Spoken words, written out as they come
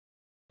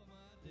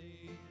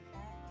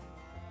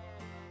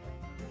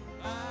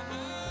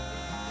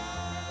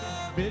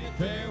bid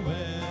farewell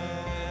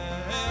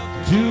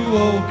to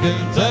old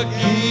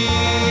Kentucky,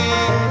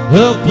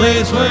 the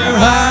place where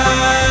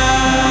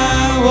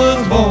I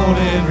was born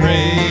and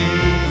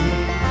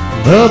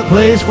raised, the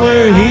place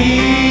where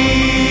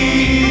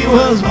he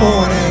was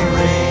born and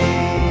raised.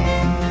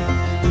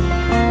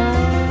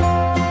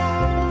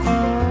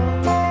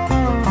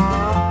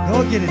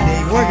 Go get it,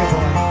 Dave. Work it, boy.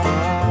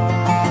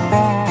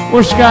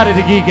 Where's Scotty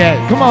the Geek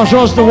at? Come on,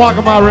 show us the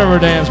Waccamaw River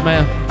dance,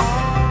 man.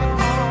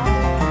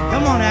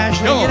 Come on,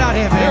 Ashley. Come on. Get out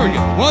here, baby. There we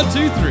go. 1,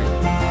 2, 3.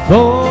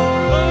 For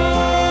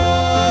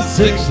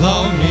 6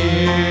 long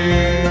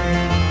years,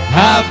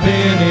 I've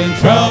been in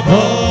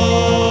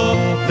trouble.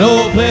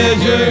 No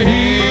pleasure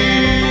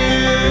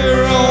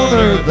here on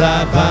earth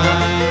I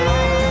find.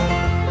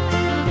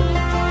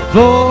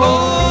 For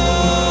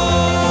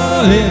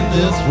in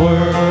this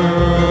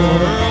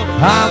world,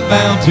 I'm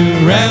bound to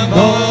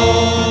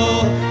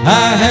ramble.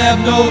 I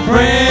have no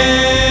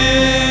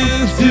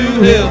friends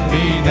to help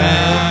me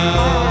now.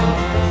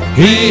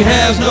 He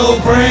has no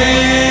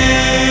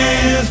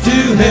friends to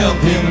help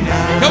him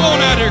now. Come on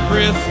out here,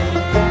 Chris.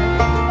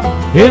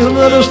 Here's a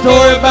little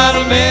story about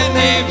a man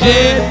named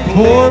Jed.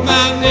 Poor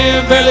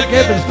mountaineer, barely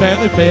kept his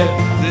family fed.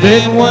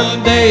 Then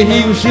one day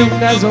he was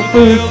shooting at some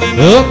food.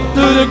 Up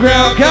through the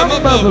ground come a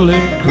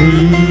bubbling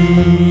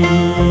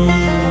cruise.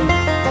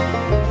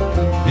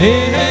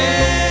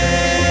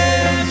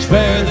 Yes,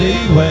 fare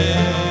thee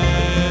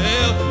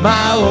well,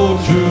 my old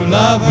true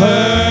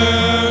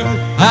lover.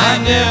 I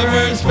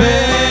never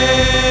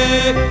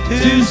expect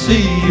to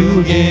see you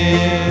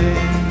again.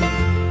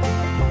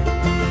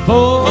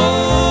 For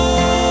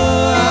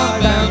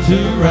I'm bound to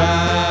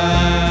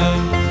ride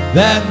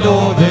that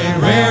northern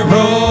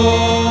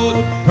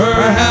railroad.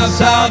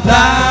 Perhaps I'll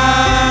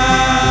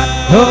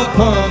die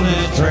upon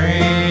the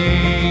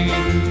train.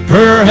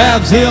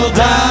 Perhaps he'll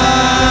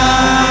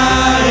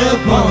die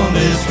upon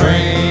this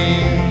train.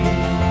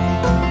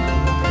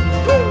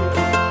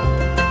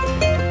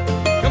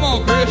 Come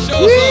on, Chris, show us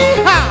some.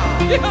 Yeehaw!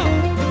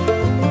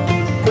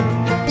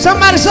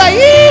 Somebody say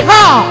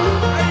yeehaw!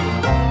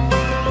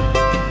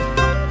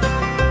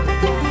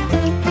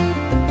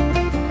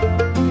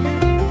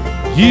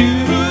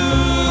 You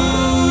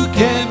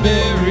can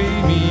bury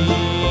me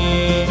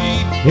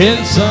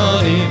in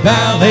Sunny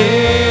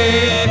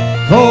Valley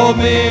for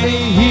many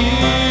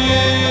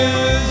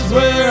years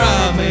where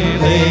I may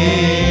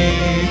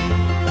lay.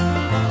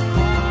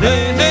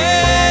 Then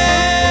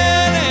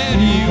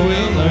and you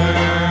will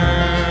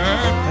learn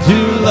to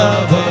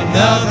love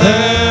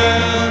another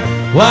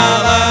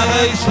while I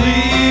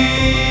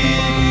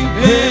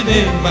sleeping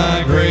in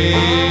my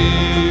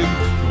grave,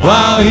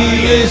 while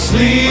he is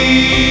sleeping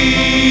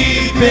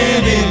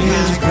in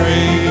his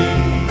grave.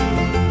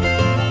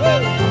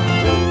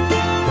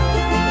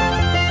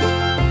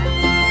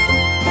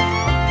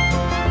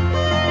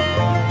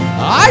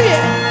 Oh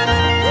yeah!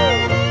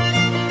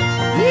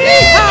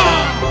 Yeehaw!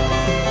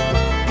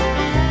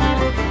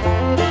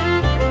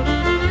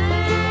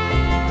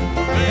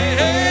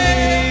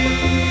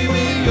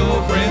 Maybe your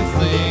friends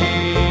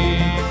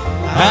think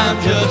I'm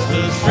just a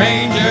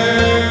stranger.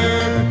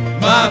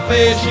 My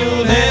face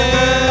you'll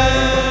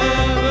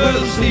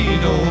never see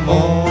no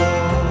more.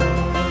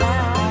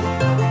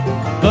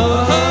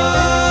 But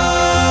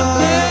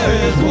there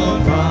is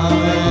one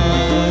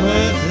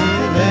promise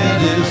that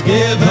is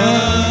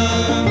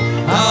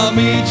given. I'll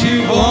meet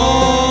you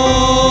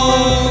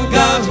on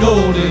God's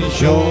golden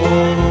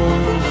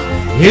shores.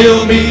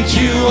 He'll meet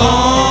you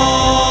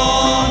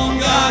on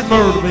God's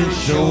golden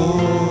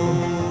shores.